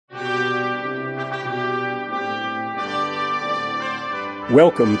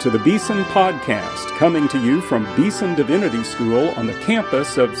Welcome to the Beeson Podcast, coming to you from Beeson Divinity School on the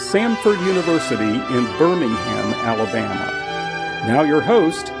campus of Samford University in Birmingham, Alabama. Now your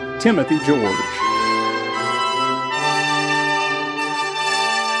host, Timothy George.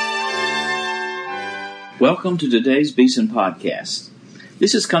 Welcome to today's Beeson Podcast.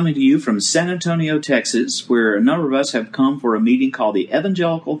 This is coming to you from San Antonio, Texas, where a number of us have come for a meeting called the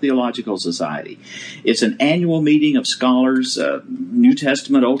Evangelical Theological Society. It's an annual meeting of scholars, New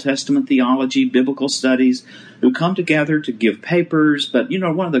Testament, Old Testament theology, biblical studies, who come together to give papers. But,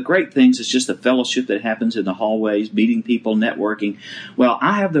 one of the great things is just the fellowship that happens in the hallways, meeting people, networking. Well,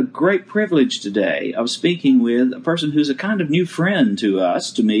 I have the great privilege today of speaking with a person who's a kind of new friend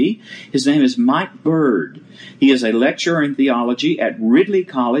to me. His name is Mike Bird. He is a lecturer in theology at Ridley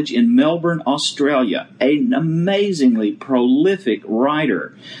College in Melbourne, Australia, an amazingly prolific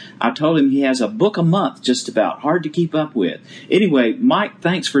writer. I told him he has a book a month, just about, hard to keep up with. Anyway, Mike,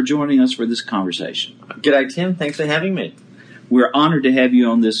 thanks for joining us for this conversation. G'day, Tim. Thanks for having me. We're honored to have you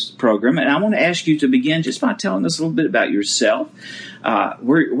on this program, and I want to ask you to begin just by telling us a little bit about yourself.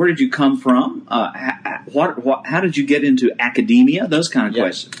 Where did you come from? How did you get into academia? Those kind of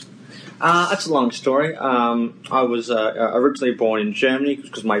questions. That's a long story. I was originally born in Germany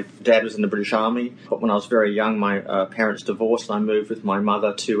because my dad was in the British Army. But when I was very young, my parents divorced and I moved with my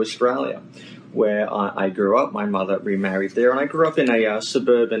mother to Australia, where I grew up. My mother remarried there, and I grew up in a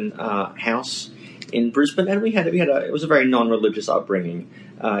suburban house in Brisbane. And it was a very non-religious upbringing.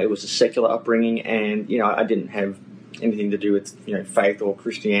 It was a secular upbringing, and I didn't have anything to do with faith or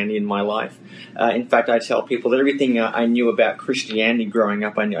Christianity in my life. In fact, I tell people that everything I knew about Christianity growing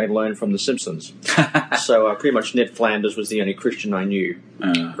up, I learned from The Simpsons. So pretty much Ned Flanders was the only Christian I knew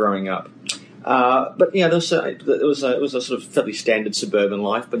growing up. But it was a sort of fairly standard suburban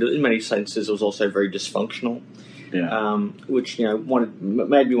life, but in many senses it was also very dysfunctional. Yeah. Which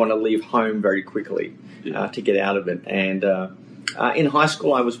made me want to leave home very quickly to get out of it. And in high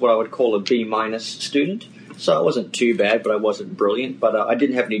school, I was what I would call a B- student. So I wasn't too bad, but I wasn't brilliant. But I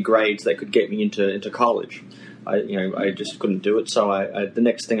didn't have any grades that could get me into college. I just couldn't do it. So the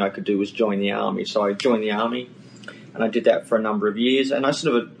next thing I could do was join the army. So I joined the army, and I did that for a number of years. And I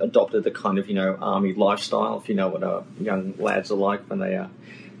sort of adopted the kind of army lifestyle, if you know what young lads are like when they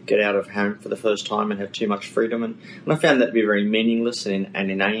get out of home for the first time and have too much freedom. And I found that to be very meaningless and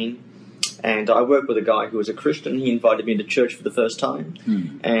inane. And I worked with a guy who was a Christian. He invited me into church for the first time.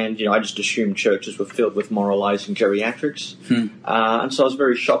 And, I just assumed churches were filled with moralizing geriatrics. And so I was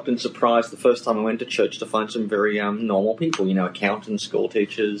very shocked and surprised the first time I went to church to find some very normal people, accountants, school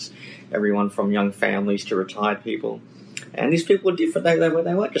teachers, everyone from young families to retired people. And these people were different. They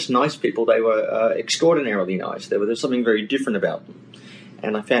weren't just nice people. They were extraordinarily nice. There was something very different about them.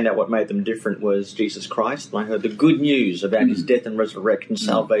 And I found out what made them different was Jesus Christ. And I heard the good news about his death and resurrection,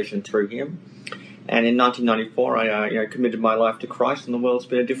 salvation through him. And in 1994, I committed my life to Christ, and the world's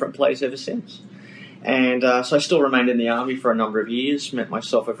been a different place ever since. And so I still remained in the army for a number of years. Met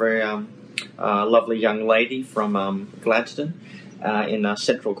myself a very lovely young lady from Gladstone in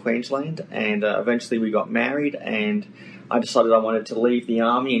central Queensland. And eventually we got married, and I decided I wanted to leave the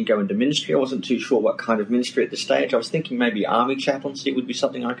army and go into ministry. I wasn't too sure what kind of ministry at this stage. I was thinking maybe army chaplaincy would be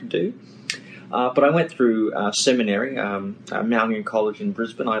something I could do. But I went through seminary, Mount Union College in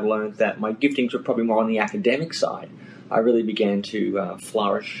Brisbane. I learned that my giftings were probably more on the academic side. I really began to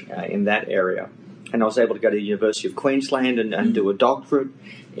flourish in that area. And I was able to go to the University of Queensland and do a doctorate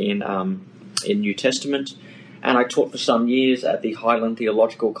in New Testament. And I taught for some years at the Highland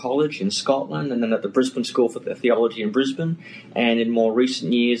Theological College in Scotland, and then at the Brisbane School for Theology in Brisbane. And in more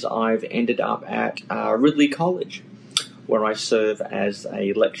recent years, I've ended up at Ridley College, where I serve as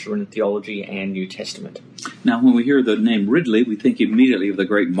a lecturer in theology and New Testament. Now, when we hear the name Ridley, we think immediately of the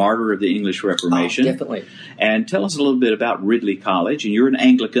great martyr of the English Reformation. Definitely. And tell us a little bit about Ridley College. And you're an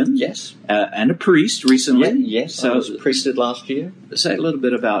Anglican. Yes. And a priest recently. Yes, so I was priested last year. Say a little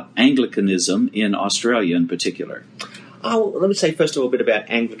bit about Anglicanism in Australia in particular. Let me say first of all a bit about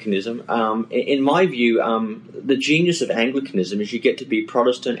Anglicanism. In my view, the genius of Anglicanism is you get to be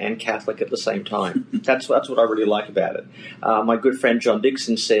Protestant and Catholic at the same time. That's what I really like about it. My good friend John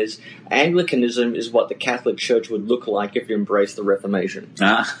Dixon says Anglicanism is what the Catholic Church would look like if you embraced the Reformation.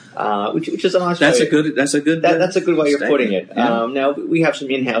 Which is a nice That's way. That's a good way of putting it. Yeah. Now we have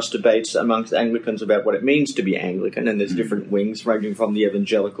some in-house debates amongst Anglicans about what it means to be Anglican, and there's different wings ranging from the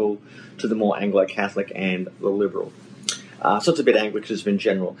evangelical to the more Anglo-Catholic and the liberal. So it's a bit Anglicanism in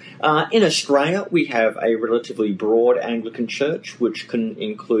general. In Australia, we have a relatively broad Anglican church, which can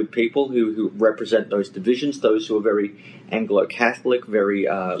include people who represent those divisions, those who are very Anglo-Catholic, very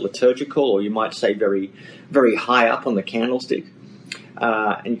liturgical, or you might say very, very high up on the candlestick.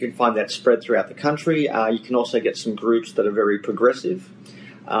 And you can find that spread throughout the country. You can also get some groups that are very progressive.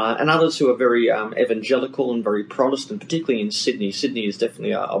 And others who are very evangelical and very Protestant, particularly in Sydney. Sydney is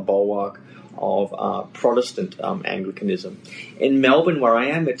definitely a bulwark of Protestant Anglicanism. In Melbourne, where I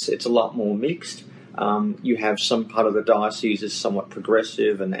am, it's a lot more mixed. You have some part of the diocese is somewhat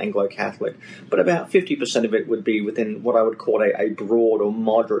progressive and Anglo-Catholic, but about 50% of it would be within what I would call a broad or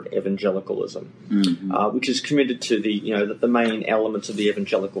moderate evangelicalism, which is committed to the main elements of the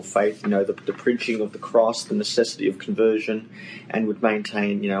evangelical faith, the preaching of the cross, the necessity of conversion, and would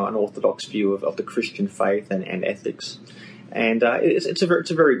maintain, an orthodox view of the Christian faith and ethics. And it's a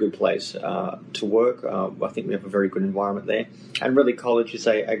very good place to work. I think we have a very good environment there. And Ridley College is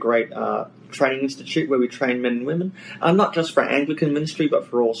a great training institute where we train men and women, not just for Anglican ministry, but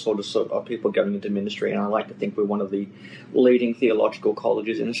for all sorts of people going into ministry. And I like to think we're one of the leading theological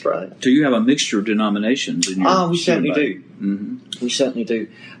colleges in Australia. Do you have a mixture of denominations in your we certainly do. Mm-hmm. We certainly do.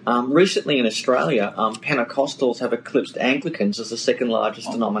 Recently in Australia, Pentecostals have eclipsed Anglicans as the second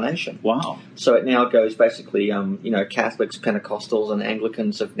largest denomination. Wow. So it now goes basically, Catholics, Pentecostals, and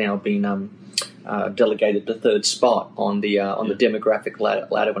Anglicans have now been delegated the third spot on the demographic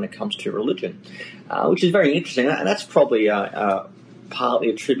ladder when it comes to religion, which is very interesting, and that's probably partly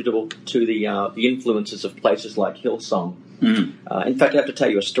attributable to the influences of places like Hillsong. In fact, I have to tell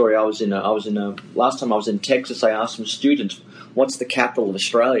you a story. Last time I was in Texas, I asked some students, "What's the capital of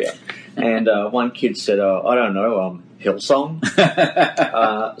Australia?" And one kid said, "I don't know, Hillsong."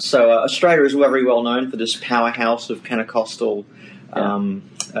 So Australia is very well known for this powerhouse of Pentecostal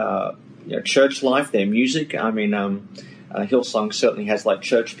church life, their music. I mean, Hillsong certainly has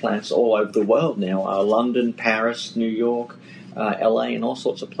church plants all over the world now. London, Paris, New York, LA, and all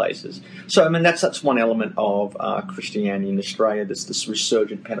sorts of places. So, I mean, that's one element of Christianity in Australia, this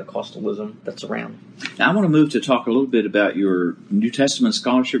resurgent Pentecostalism that's around. Now, I want to move to talk a little bit about your New Testament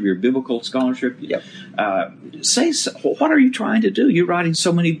scholarship, your biblical scholarship. Yep. What are you trying to do? You're writing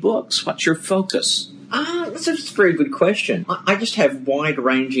so many books. What's your focus? That's a very good question. I just have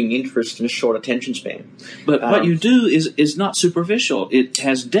wide-ranging interest and a short attention span. But what you do is not superficial. It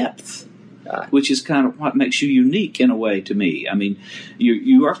has depth, which is kind of what makes you unique in a way to me. I mean,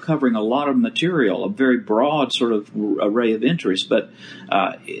 you are covering a lot of material, a very broad sort of array of interests, but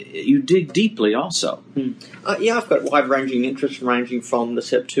you dig deeply also. I've got wide-ranging interests ranging from the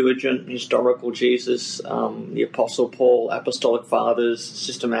Septuagint, historical Jesus, the Apostle Paul, Apostolic Fathers,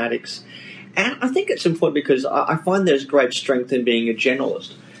 systematics. And I think it's important because I find there's great strength in being a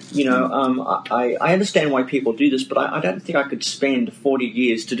generalist. I understand why people do this, but I don't think I could spend 40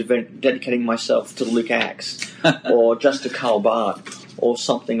 years dedicating myself to Luke Acts or just to Karl Barth or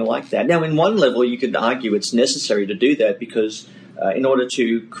something like that. Now, in one level, you could argue it's necessary to do that because in order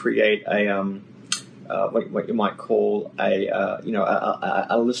to create what you might call a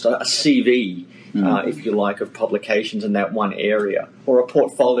list, a CV, if you like, of publications in that one area, or a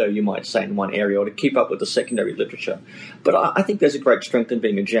portfolio, you might say, in one area, or to keep up with the secondary literature. But I think there's a great strength in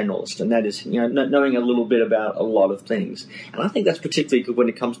being a generalist, and that is, knowing a little bit about a lot of things. And I think that's particularly good when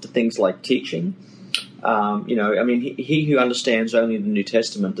it comes to things like teaching. He who understands only the New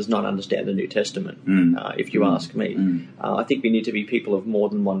Testament does not understand the New Testament, if you ask me. I think we need to be people of more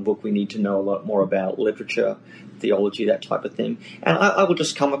than one book. We need to know a lot more about literature, theology, that type of thing. And I will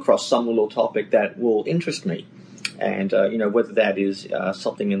just come across some little topic that will interest me. And, whether that is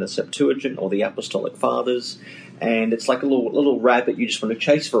something in the Septuagint or the Apostolic Fathers. And it's like a little rabbit you just want to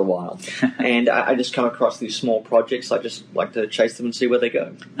chase for a while. And I just come across these small projects. I just like to chase them and see where they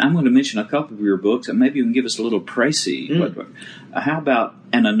go. I'm going to mention a couple of your books, and maybe you can give us a little précis. How about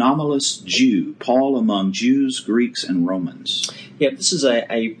An Anomalous Jew, Paul Among Jews, Greeks, and Romans? Yeah, this is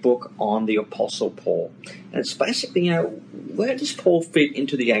a book on the Apostle Paul. And it's basically, where does Paul fit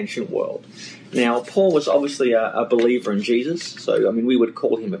into the ancient world? Now, Paul was obviously a believer in Jesus, so, we would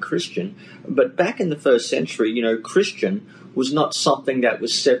call him a Christian. But back in the first century, Christian was not something that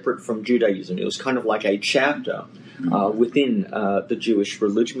was separate from Judaism. It was kind of like a chapter within the Jewish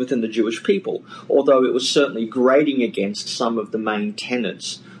religion, within the Jewish people, although it was certainly grating against some of the main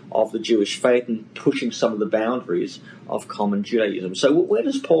tenets of the Jewish faith and pushing some of the boundaries of common Judaism. So where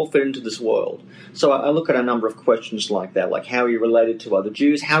does Paul fit into this world? So I look at a number of questions like that, like how he related to other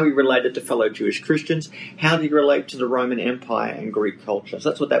Jews, how he related to fellow Jewish Christians, how did he relate to the Roman Empire and Greek culture. So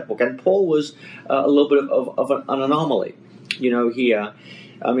that's what that book. And Paul was a little bit of an anomaly.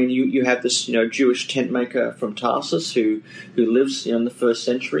 You have this, Jewish tent maker from Tarsus who lives in the first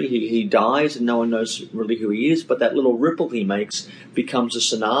century. He dies and no one knows really who he is, but that little ripple he makes becomes a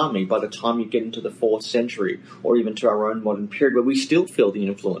tsunami by the time you get into the 4th century or even to our own modern period where we still feel the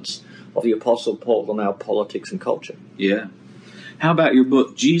influence of the Apostle Paul on our politics and culture. Yeah. How about your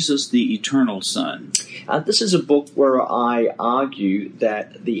book, Jesus the Eternal Son? This is a book where I argue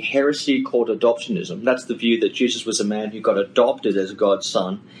that the heresy called adoptionism, that's the view that Jesus was a man who got adopted as God's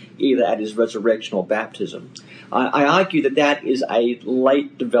son, either at his resurrection or baptism. I argue that that is a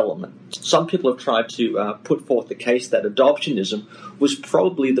late development. Some people have tried to put forth the case that adoptionism was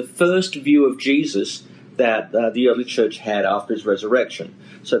probably the first view of Jesus that the early church had after his resurrection.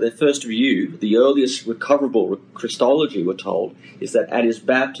 So their first view, the earliest recoverable Christology, we're told, is that at his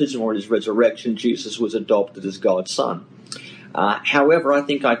baptism or at his resurrection, Jesus was adopted as God's son. However, I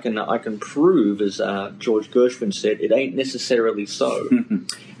think I can prove, as George Gershwin said, it ain't necessarily so.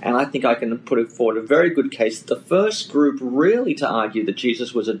 And I think I can put forward a very good case that the first group really to argue that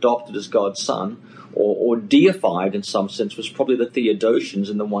Jesus was adopted as God's son, or deified in some sense, was probably the Theodosians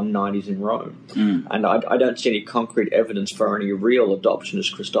in the 190s in Rome. And I don't see any concrete evidence for any real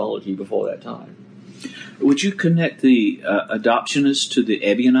adoptionist Christology before that time. Would you connect the adoptionists to the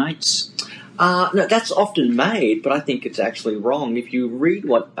Ebionites? No, that's often made, but I think it's actually wrong. If you read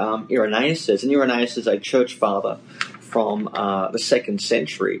what Irenaeus says, and Irenaeus is a church father from the 2nd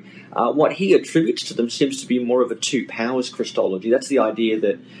century, what he attributes to them seems to be more of a two-powers Christology. That's the idea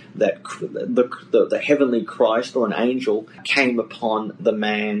that the heavenly Christ or an angel came upon the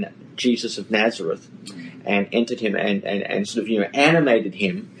man Jesus of Nazareth and entered him and sort of animated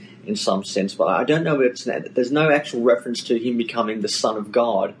him in some sense. But I don't know if there's no actual reference to him becoming the Son of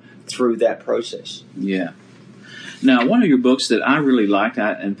God through that process. Yeah. Now, one of your books that I really liked,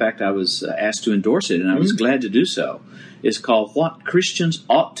 in fact, I was asked to endorse it, and I was glad to do so, is called What Christians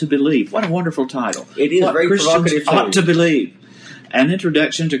Ought to Believe. What a wonderful title. It is what very provocative. Christians ought to believe. An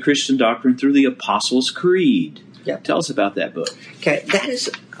Introduction to Christian Doctrine through the Apostles' Creed. Yep. Tell us about that book. Okay, that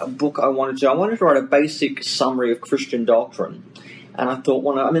is a book I wanted to do. I wanted to write a basic summary of Christian doctrine. And I thought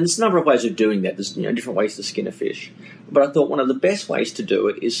there's a number of ways of doing that. There's different ways to skin a fish. But I thought one of the best ways to do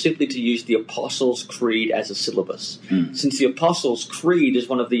it is simply to use the Apostles' Creed as a syllabus. Since the Apostles' Creed is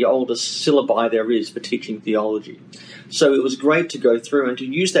one of the oldest syllabi there is for teaching theology. So it was great to go through and to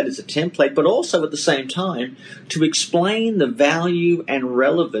use that as a template, but also at the same time to explain the value and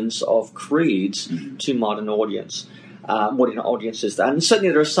relevance of creeds to modern audiences. And certainly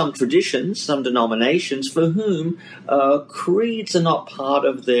there are some traditions, some denominations for whom creeds are not part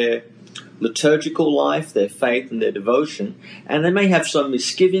of their liturgical life, their faith and their devotion, and they may have some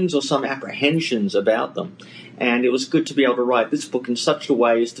misgivings or some apprehensions about them. And it was good to be able to write this book in such a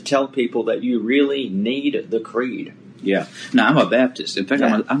way as to tell people that you really need the creed. Yeah. Now, I'm a Baptist. In fact,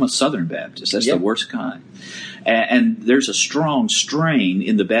 I'm a Southern Baptist. That's the worst kind. And there's a strong strain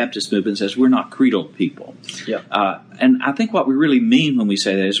in the Baptist movement that says we're not creedal people. Yeah. And I think what we really mean when we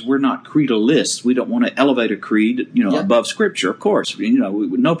say that is we're not creedalists. We don't want to elevate a creed, above Scripture, of course.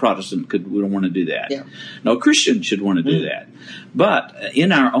 No Protestant we don't want to do that. Yeah. No Christian should want to do that. But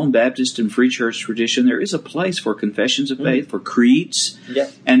in our own Baptist and Free Church tradition, there is a place for confessions of faith, for creeds. Yeah.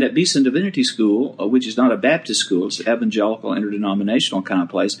 And at Beeson Divinity School, which is not a Baptist school, it's an evangelical, interdenominational kind of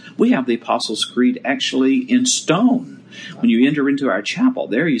place, we have the Apostles' Creed actually in stone. When you enter into our chapel,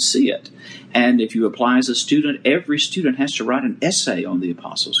 there you see it. And if you apply as a student, every student has to write an essay on the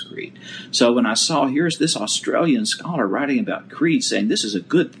Apostles' Creed. So when I saw here's this Australian scholar writing about creed saying this is a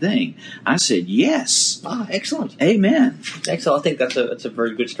good thing, I said, yes. Excellent. Amen. Excellent. I think that's a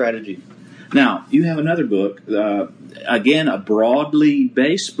very good strategy. Now, you have another book, again, a broadly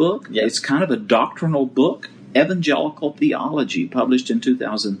based book. Yes. It's kind of a doctrinal book, Evangelical Theology, published in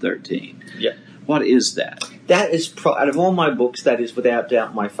 2013. Yeah. What is that? That is, out of all my books, that is without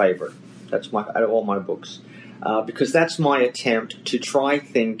doubt my favorite. Out of all my books. Because that's my attempt to try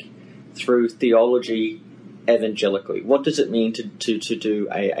think through theology evangelically. What does it mean to do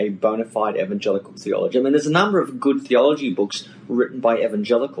a bona fide evangelical theology? I mean, there's a number of good theology books written by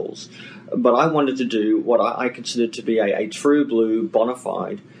evangelicals, but I wanted to do what I consider to be a true blue bona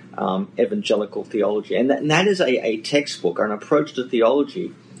fide evangelical theology. And that is a textbook or an approach to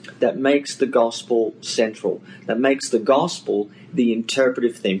theology that makes the gospel central, that makes the gospel the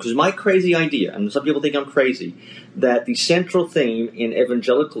interpretive theme. Because my crazy idea, and some people think I'm crazy, that the central theme in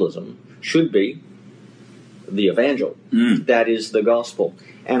evangelicalism should be the evangel. That is the gospel.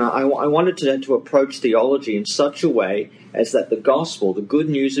 And I wanted to approach theology in such a way as that the gospel, the good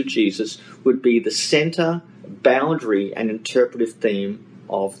news of Jesus, would be the center, boundary, and interpretive theme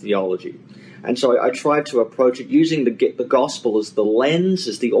of theology. And so I tried to approach it using the gospel as the lens,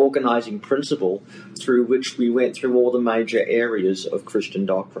 as the organizing principle through which we went through all the major areas of Christian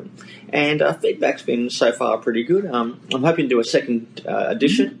doctrine. And feedback's been so far pretty good. I'm hoping to do a second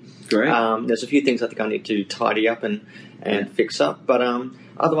edition. Great. There's a few things I think I need to tidy up and fix up, but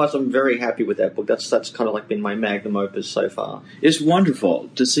otherwise I'm very happy with that book. That's kind of like been my magnum opus so far. It's wonderful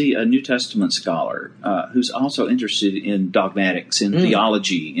to see a New Testament scholar who's also interested in dogmatics, in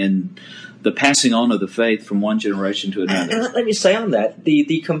theology, in the passing on of the faith from one generation to another. And let me say on that,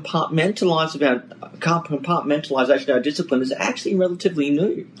 the compartmentalization of our discipline is actually relatively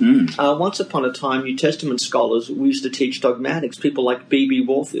new. Once upon a time, New Testament scholars used to teach dogmatics, people like B.B.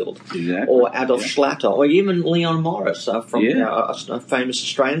 Warfield, or Adolf Schlatter, or even Leon Morris, from a famous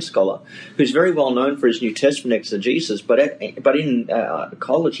Australian scholar, who's very well known for his New Testament exegesis, but in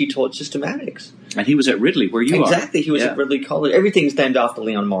college he taught systematics. And he was at Ridley, where you are. Exactly, he was at Ridley College. Everything's named after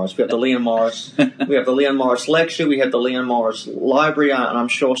Leon Morris. We have the Leon Morris, we have the Leon Morris Lecture, we have the Leon Morris Library, and I'm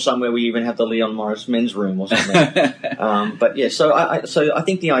sure somewhere we even have the Leon Morris Men's Room or something. But yeah, so I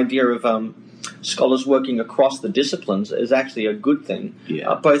think the idea of scholars working across the disciplines is actually a good thing,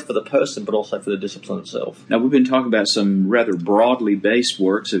 both for the person but also for the discipline itself. Now, we've been talking about some rather broadly based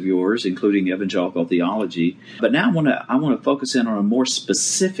works of yours, including evangelical theology, but now I want to focus in on a more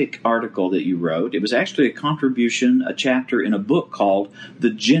specific article that you wrote. It was actually a contribution, a chapter in a book called The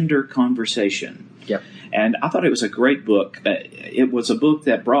Gender Conversation. Yep. And I thought it was a great book. It was a book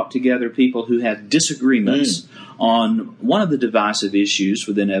that brought together people who had disagreements on one of the divisive issues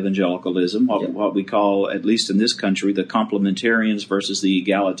within evangelicalism, what we call, at least in this country, the complementarians versus the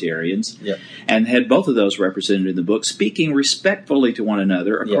egalitarians, and had both of those represented in the book, speaking respectfully to one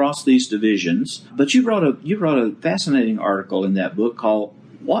another across these divisions. But you wrote a fascinating article in that book called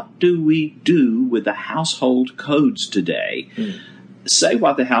 "What Do We Do with the Household Codes Today?" Say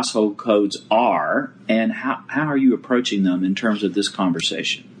what the household codes are, and how are you approaching them in terms of this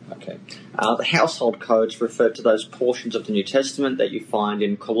conversation? Okay. The household codes refer to those portions of the New Testament that you find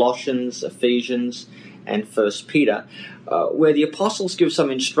in Colossians, Ephesians, and 1 Peter, where the apostles give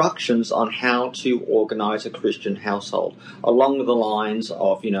some instructions on how to organize a Christian household, along the lines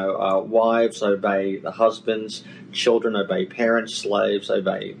of, wives obey the husbands, children obey parents, slaves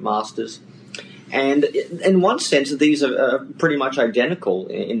obey masters. And in one sense, these are pretty much identical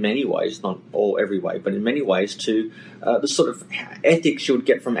in many ways, not all every way, but in many ways to the sort of ethics you would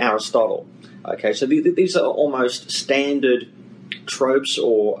get from Aristotle. Okay, so these are almost standard tropes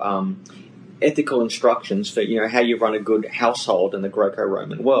or ethical instructions for how you run a good household in the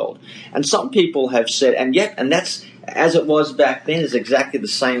Greco-Roman world. And some people have said, and that's as it was back then, is exactly the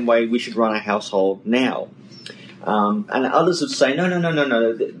same way we should run a household now. And others would say, no,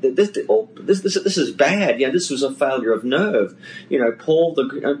 this is bad. This was a failure of nerve. Paul,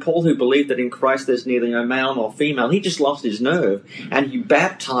 who believed that in Christ there's neither male nor female, he just lost his nerve, and he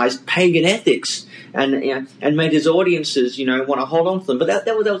baptized pagan ethics, and made his audiences, want to hold on to them. But that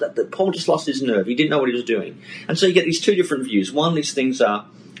Paul just lost his nerve. He didn't know what he was doing, and so you get these two different views. One, these things are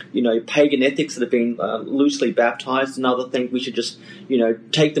pagan ethics that have been loosely baptized. Another thing, we should just,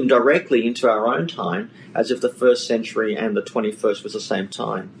 take them directly into our own time, as if the first century and the 21st was the same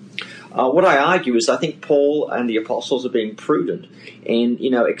time. What I argue is I think Paul and the apostles are being prudent in,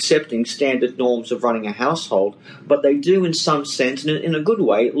 accepting standard norms of running a household, but they do, in some sense, in a good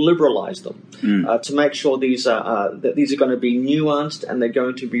way, liberalize them to make sure these are going to be nuanced and they're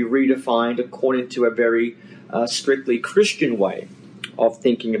going to be redefined according to a very strictly Christian way of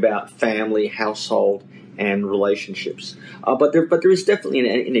thinking about family, household, and relationships. But there is definitely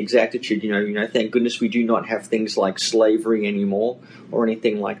an inexactitude. Thank goodness we do not have things like slavery anymore or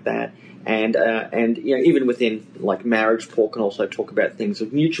anything like that. And even within like marriage, Paul can also talk about things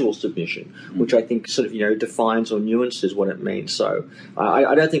of mutual submission, which I think sort of defines or nuances what it means. So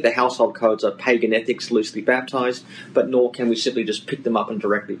I don't think the household codes are pagan ethics loosely baptized, but nor can we simply just pick them up and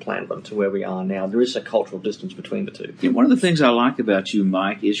directly plant them to where we are now. There is a cultural distance between the two. Yeah, one of the things I like about you,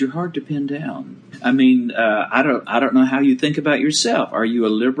 Mike, is you're hard to pin down. I mean, I don't know how you think about yourself. Are you a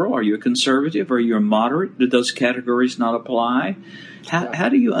liberal? Are you a conservative? Are you a moderate? Do those categories not apply? How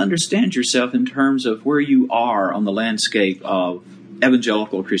do you understand yourself in terms of where you are on the landscape of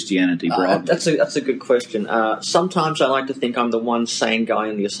evangelical Christianity broadly? That's a good question. Sometimes I like to think I'm the one sane guy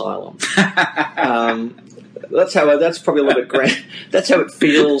in the asylum. That's probably a little bit grand. That's how it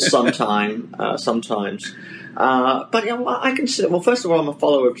feels sometimes. But I consider, well, first of all, I'm a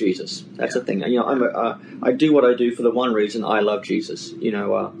follower of Jesus. That's the thing. I do what I do for the one reason: I love Jesus.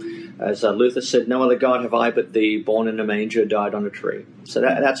 As Luther said, "No other God have I but Thee, born in a manger, died on a tree." So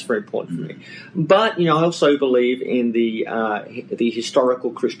that's very important for me. But I also believe in the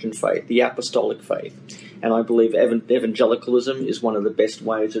historical Christian faith, the apostolic faith, and I believe evangelicalism is one of the best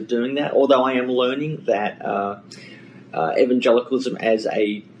ways of doing that. Although I am learning that evangelicalism as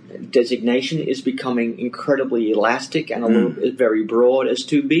a designation is becoming incredibly elastic and a little bit very broad, as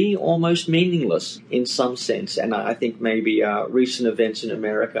to be almost meaningless in some sense. And I think maybe recent events in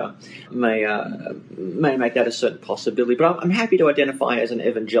America may make that a certain possibility. But I'm happy to identify as an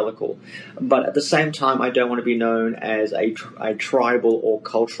evangelical. But at the same time, I don't want to be known as a tribal or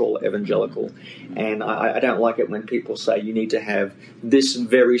cultural evangelical. And I don't like it when people say you need to have this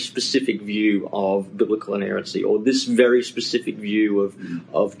very specific view of biblical inerrancy or this very specific view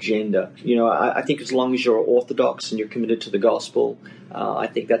of gender. I think as long as you're orthodox and you're committed to the gospel, I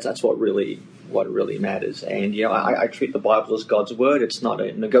think that's what really matters. And I treat the Bible as God's word. It's not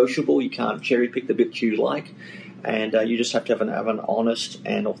a negotiable. You can't cherry pick the bits you like, and you just have to have an honest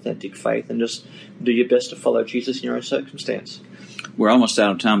and authentic faith, and just do your best to follow Jesus in your own circumstance. We're almost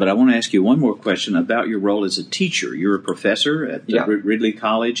out of time, but I want to ask you one more question about your role as a teacher. You're a professor at Ridley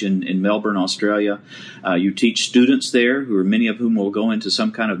College in Melbourne, Australia. You teach students there, many of whom will go into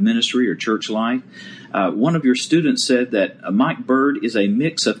some kind of ministry or church life. One of your students said that Mike Bird is a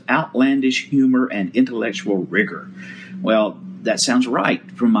mix of outlandish humor and intellectual rigor. Well, that sounds right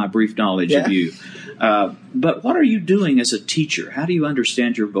from my brief knowledge of you. But what are you doing as a teacher? How do you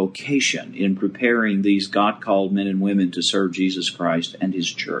understand your vocation in preparing these God-called men and women to serve Jesus Christ and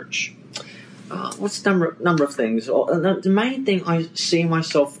His church? What's the number of things? The main thing I see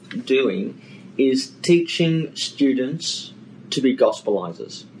myself doing is teaching students to be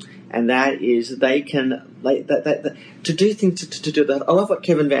gospelizers. And that is, they can to do things to do that. I love what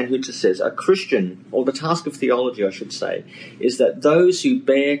Kevin Van Hooter says. A Christian, or the task of theology, I should say, is that those who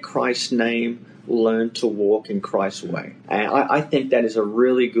bear Christ's name learn to walk in Christ's way. And I think that is a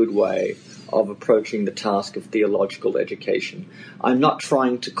really good way of approaching the task of theological education. I'm not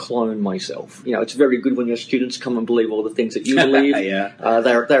trying to clone myself. It's very good when your students come and believe all the things that you believe.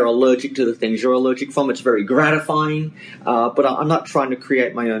 They're allergic to the things you're allergic from. It's very gratifying. But I'm not trying to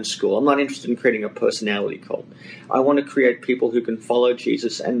create my own school. I'm not interested in creating a personality cult. I want to create people who can follow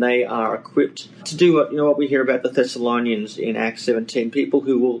Jesus, and they are equipped to do what we hear about the Thessalonians in Acts 17, people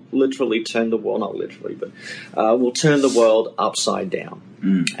who will literally turn the world, not literally, but will turn the world upside down.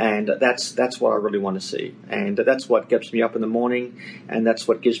 And that's what I really want to see. And that's what gets me up in the morning, and that's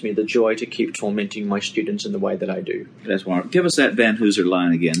what gives me the joy to keep tormenting my students in the way that I do. That's wonderful. Give us that Van Hooser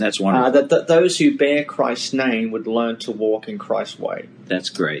line again. That's wonderful. That those who bear Christ's name would learn to walk in Christ's way. That's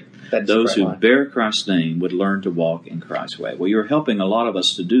great. Those who bear Christ's name would learn to walk in Christ's way. Well, you're helping a lot of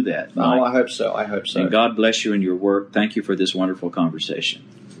us to do that, Mike. Oh, I hope so. And God bless you in your work. Thank you for this wonderful conversation.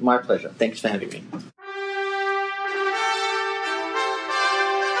 My pleasure. Thanks for having me.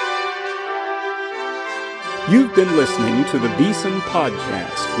 You've been listening to the Beeson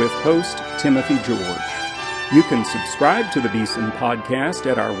Podcast with host Timothy George. You can subscribe to the Beeson Podcast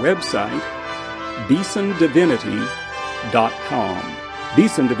at our website, BeesonDivinity.com.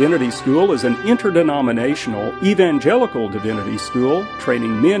 Beeson Divinity School is an interdenominational evangelical divinity school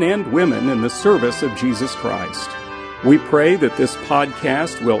training men and women in the service of Jesus Christ. We pray that this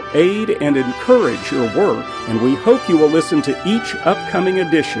podcast will aid and encourage your work, and we hope you will listen to each upcoming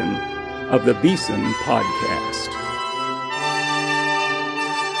edition of the Beeson Podcast.